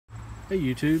Hey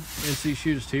YouTube, NC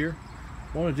Shootist here.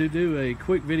 Wanted to do a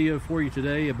quick video for you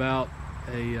today about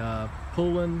a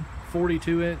Poulan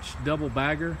 42-inch double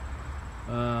bagger.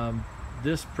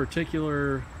 This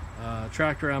particular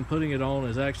tractor I'm putting it on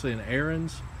is actually an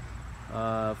Aaron's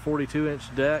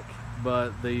 42-inch deck, but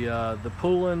the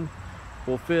Poulan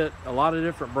will fit a lot of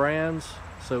different brands.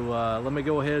 So let me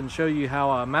go ahead and show you how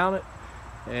I mount it,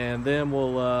 and then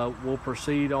we'll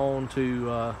proceed on to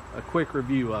a quick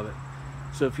review of it.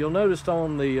 So if you'll notice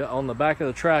on the back of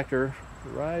the tractor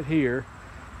right here,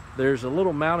 there's a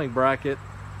little mounting bracket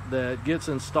that gets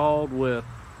installed with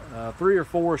 3 or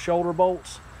 4 shoulder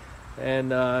bolts,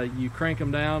 and you crank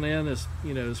them down in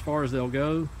as far as they'll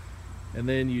go, and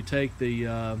then you take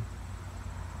the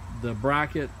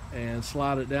bracket and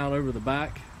slide it down over the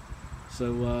back. So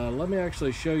let me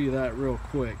actually show you that real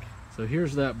quick. So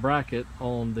here's that bracket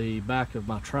on the back of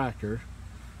my tractor,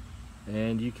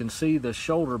 and you can see the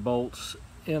shoulder bolts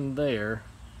in there.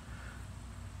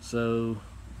 So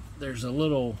there's a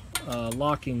little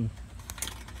locking,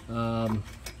 don't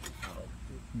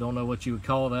know what you would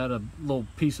call that, a little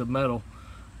piece of metal,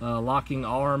 locking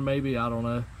arm maybe, I don't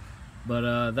know,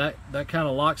 but that kind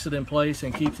of locks it in place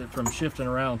and keeps it from shifting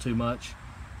around too much.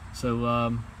 So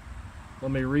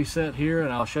let me reset here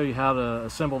and I'll show you how to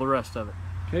assemble the rest of it.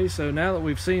 Okay, so now that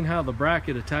we've seen how the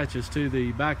bracket attaches to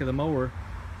the back of the mower,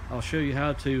 I'll show you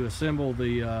how to assemble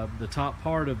the top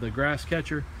part of the grass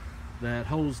catcher that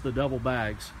holds the double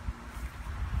bags.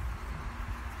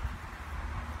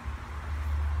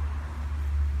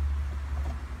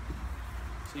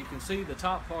 So you can see the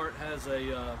top part has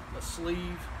a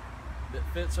sleeve that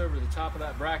fits over the top of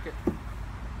that bracket.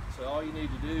 So all you need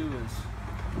to do is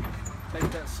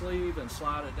take that sleeve and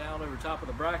slide it down over top of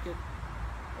the bracket,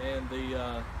 and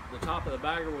the top of the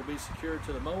bagger will be secured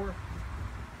to the mower.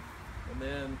 And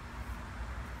then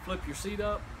flip your seat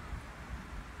up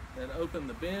and open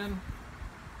the bin.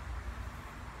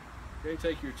 Okay,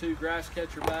 take your 2 grass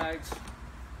catcher bags,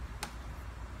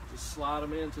 just slide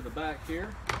them into the back here.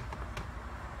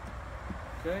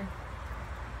 Okay,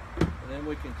 and then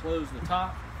we can close the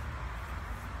top.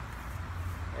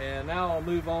 And now I'll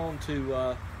move on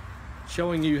to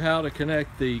showing you how to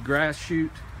connect the grass chute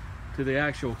to the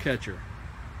actual catcher.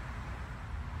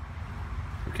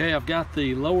 Okay, I've got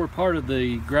the lower part of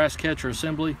the grass catcher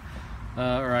assembly,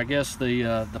 or I guess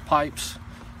the pipes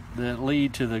that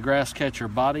lead to the grass catcher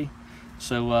body.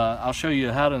 So I'll show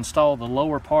you how to install the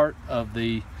lower part of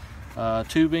the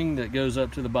tubing that goes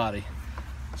up to the body.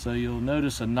 So you'll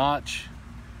notice a notch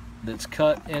that's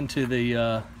cut into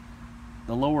the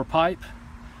lower pipe,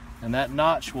 and that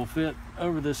notch will fit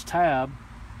over this tab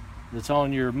that's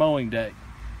on your mowing deck.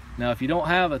 Now if you don't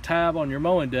have a tab on your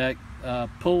mowing deck,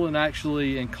 Poulan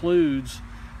actually includes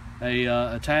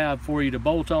a tab for you to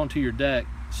bolt onto your deck,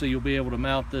 so you'll be able to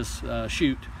mount this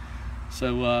chute.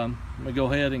 So I'm going to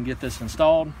go ahead and get this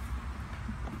installed.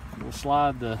 We'll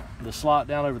slide the slot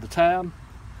down over the tab.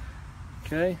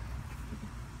 Okay,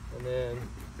 and then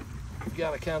you've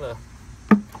got to kind of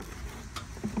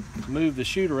move the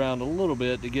chute around a little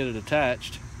bit to get it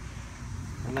attached.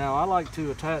 And now I like to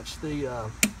attach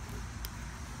the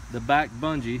back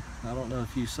bungee. I don't know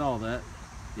if you saw that.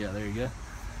 Yeah, there you go.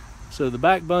 So the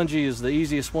back bungee is the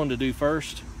easiest one to do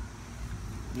first,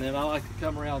 and then I like to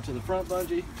come around to the front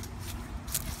bungee,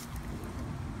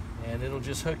 and it'll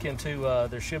just hook into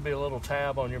there should be a little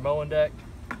tab on your mowing deck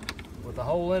with a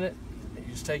hole in it.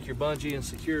 You just take your bungee and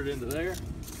secure it into there.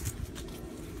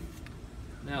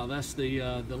 Now that's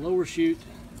the lower chute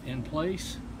in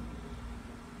place,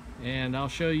 and I'll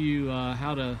show you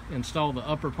how to install the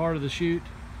upper part of the chute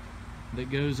that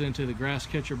goes into the grass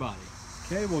catcher body.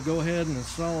 Okay, we'll go ahead and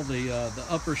install the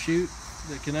upper chute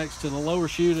that connects to the lower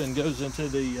chute and goes into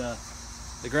the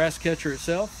grass catcher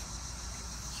itself.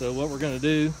 So what we're going to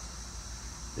do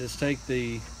is take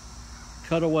the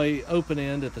cutaway open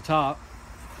end at the top.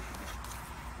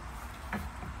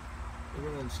 We're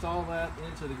going to install that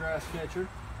into the grass catcher.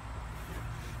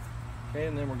 Okay,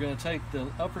 and then we're going to take the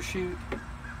upper chute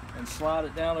and slide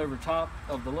it down over top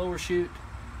of the lower chute.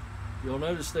 You'll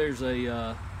notice there's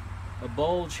a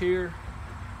bulge here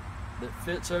that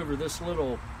fits over this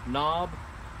little knob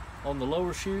on the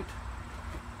lower chute.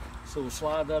 So we'll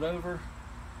slide that over,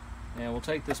 and we'll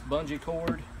take this bungee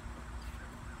cord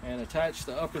and attach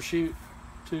the upper chute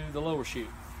to the lower chute.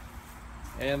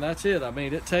 And that's it. I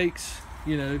mean, it takes,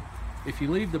 if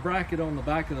you leave the bracket on the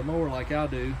back of the mower like I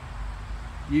do,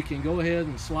 you can go ahead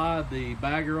and slide the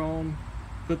bagger on,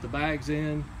 put the bags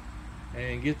in,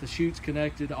 and get the chutes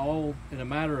connected all in a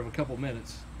matter of a couple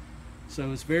minutes. So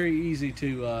it's very easy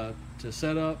to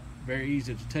set up, very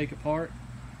easy to take apart,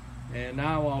 And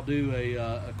now I'll do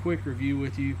a quick review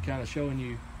with you, kind of showing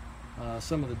you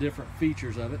some of the different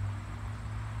features of it.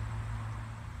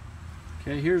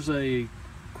 Okay, here's a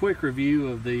quick review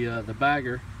of the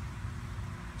bagger.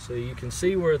 So you can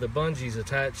see where the bungee's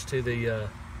attached to the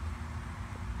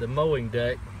mowing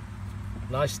deck.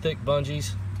 Nice thick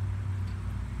bungees,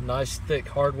 nice thick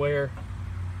hardware.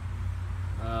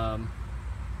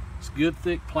 It's good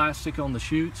thick plastic on the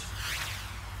chutes,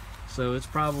 so it's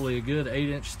probably a good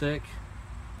 8-inch thick.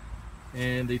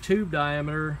 And the tube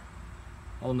diameter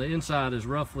on the inside is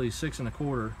roughly 6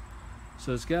 1/4.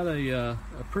 So it's got a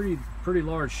pretty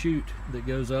large chute that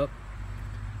goes up,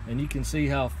 and you can see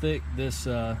how thick this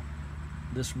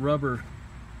rubber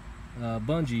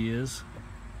bungee is.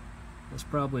 It's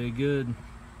probably a good,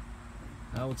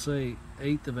 I would say,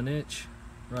 1/8 of an inch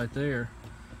right there.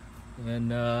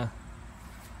 And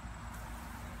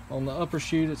on the upper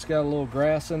chute, it's got a little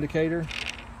grass indicator.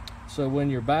 So when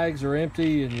your bags are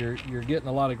empty and you're getting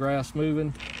a lot of grass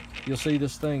moving, you'll see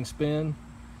this thing spin.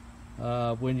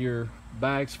 When your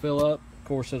bags fill up, of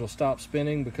course, it'll stop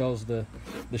spinning because the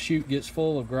chute gets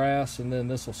full of grass, and then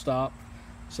this will stop.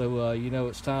 So you know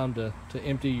it's time to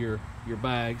empty your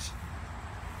bags.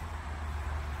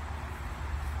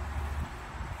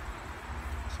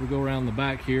 So we go around the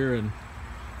back here and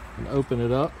open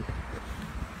it up.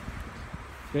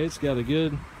 Okay, it's got a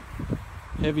good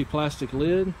heavy plastic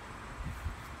lid.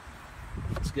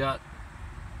 It's got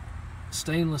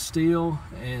stainless steel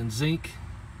and zinc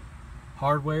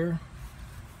hardware.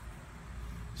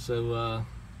 So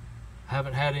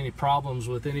haven't had any problems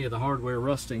with any of the hardware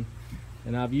rusting,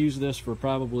 and I've used this for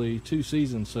probably 2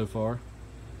 seasons so far.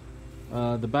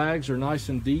 The bags are nice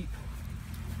and deep.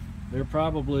 They're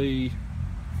probably,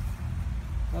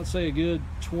 I'd say, a good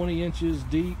 20 inches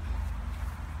deep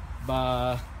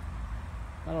by,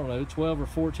 I don't know, 12 or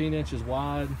 14 inches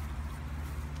wide,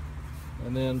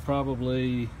 and then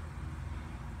probably,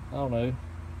 I don't know,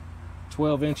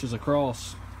 12 inches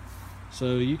across.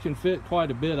 So you can fit quite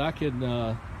a bit. I've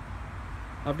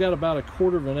got about a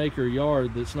 1/4 acre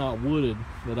yard that's not wooded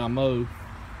that I mow,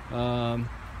 and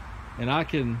I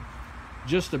can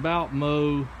just about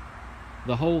mow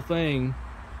the whole thing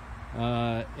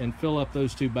and fill up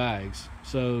those 2 bags.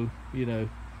 So, you know,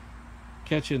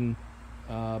 catching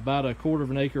about a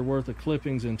 1/4 acre worth of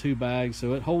clippings in 2 bags,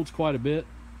 so it holds quite a bit.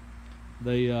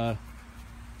 The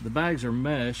bags are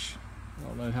mesh. I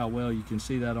don't know how well you can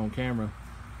see that on camera.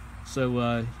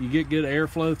 So you get good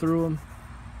airflow through them,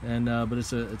 and but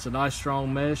it's a nice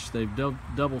strong mesh. They've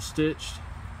double stitched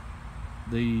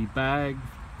the bag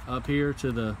up here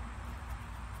to the,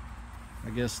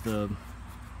 I guess, the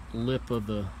lip of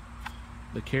the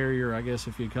carrier, I guess,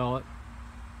 if you call it.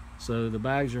 So the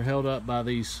bags are held up by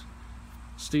these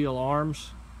steel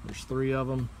arms. There's 3 of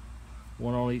them,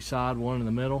 1 on each side, 1 in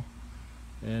the middle,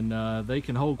 and they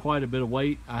can hold quite a bit of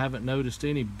weight. I haven't noticed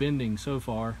any bending so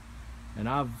far, and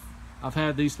I've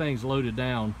had these things loaded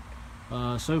down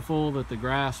so full that the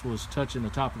grass was touching the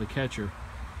top of the catcher.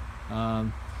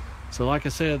 So like I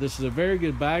said, this is a very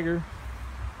good bagger.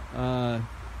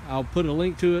 I'll put a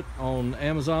link to it on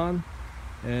Amazon,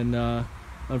 and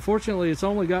unfortunately it's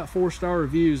only got 4-star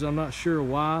reviews. I'm not sure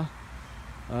why.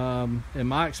 In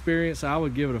my experience, I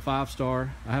would give it a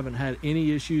 5-star. I haven't had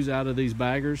any issues out of these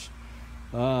baggers.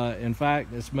 In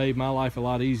fact, it's made my life a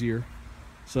lot easier.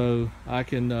 So I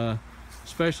can,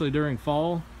 especially during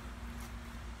fall,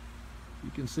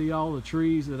 you can see all the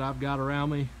trees that I've got around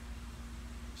me.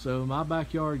 So my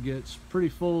backyard gets pretty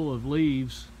full of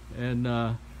leaves,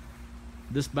 and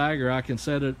this bagger, I can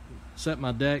set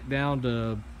my deck down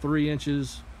to 3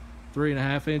 inches,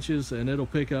 3.5 inches, and it'll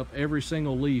pick up every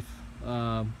single leaf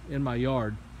in my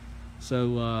yard.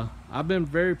 So I've been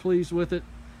very pleased with it,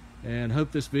 and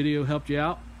hope this video helped you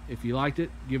out. If you liked it,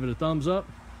 give it a thumbs up.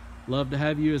 Love to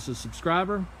have you as a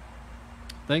subscriber.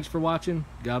 Thanks for watching.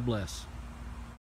 God bless.